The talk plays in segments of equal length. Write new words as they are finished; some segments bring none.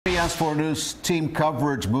CBS 4 News team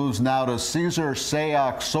coverage moves now to Cesar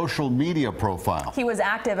Sayoc's social media profile. He was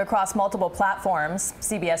active across multiple platforms.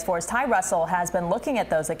 CBS 4's Ty Russell has been looking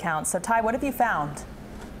at those accounts. So, Ty, what have you found?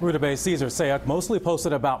 Rita-based Cesar Sayoc mostly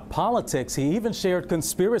posted about politics. He even shared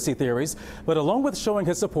conspiracy theories. But along with showing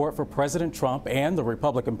his support for President Trump and the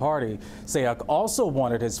Republican Party, Sayoc also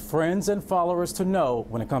wanted his friends and followers to know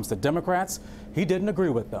when it comes to Democrats, he didn't agree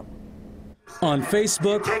with them. On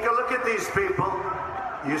Facebook, take a look at these people.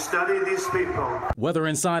 You study these people. Whether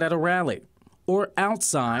inside at a rally or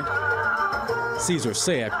outside, Cesar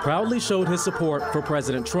Sayoc proudly showed his support for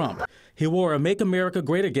President Trump. He wore a Make America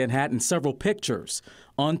Great Again hat in several pictures.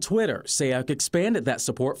 On Twitter, Sayoc expanded that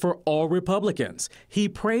support for all Republicans. He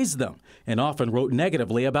praised them and often wrote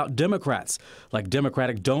negatively about Democrats, like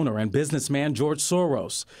Democratic donor and businessman George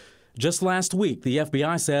Soros. Just last week, the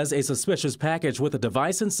FBI says a suspicious package with a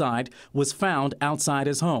device inside was found outside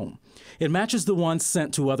his home. It matches the one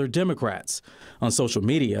sent to other Democrats. On social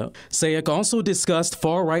media, Sayoc also discussed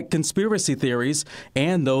far-right conspiracy theories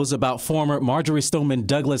and those about former Marjory Stoneman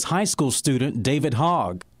Douglas High School student David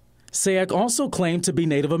Hogg. Sayoc also claimed to be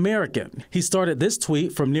Native American. He started this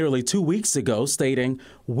tweet from nearly 2 weeks ago stating,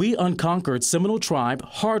 "We unconquered Seminole Tribe,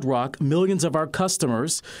 Hard Rock, millions of our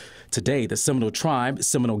customers." Today, the Seminole Tribe,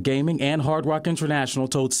 Seminole Gaming, and Hard Rock International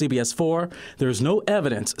told CBS 4 there's no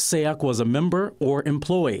evidence Sayoc was a member or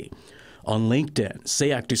employee. On LinkedIn,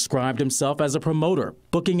 Sayoc described himself as a promoter,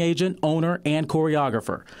 booking agent, owner, and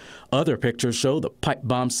choreographer. Other pictures show the pipe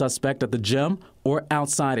bomb suspect at the gym or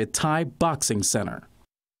outside a Thai boxing center.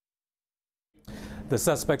 The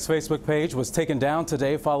suspect's Facebook page was taken down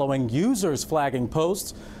today following users flagging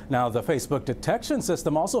posts. Now, the Facebook detection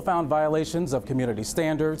system also found violations of community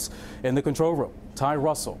standards in the control room. Ty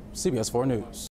Russell, CBS 4 News.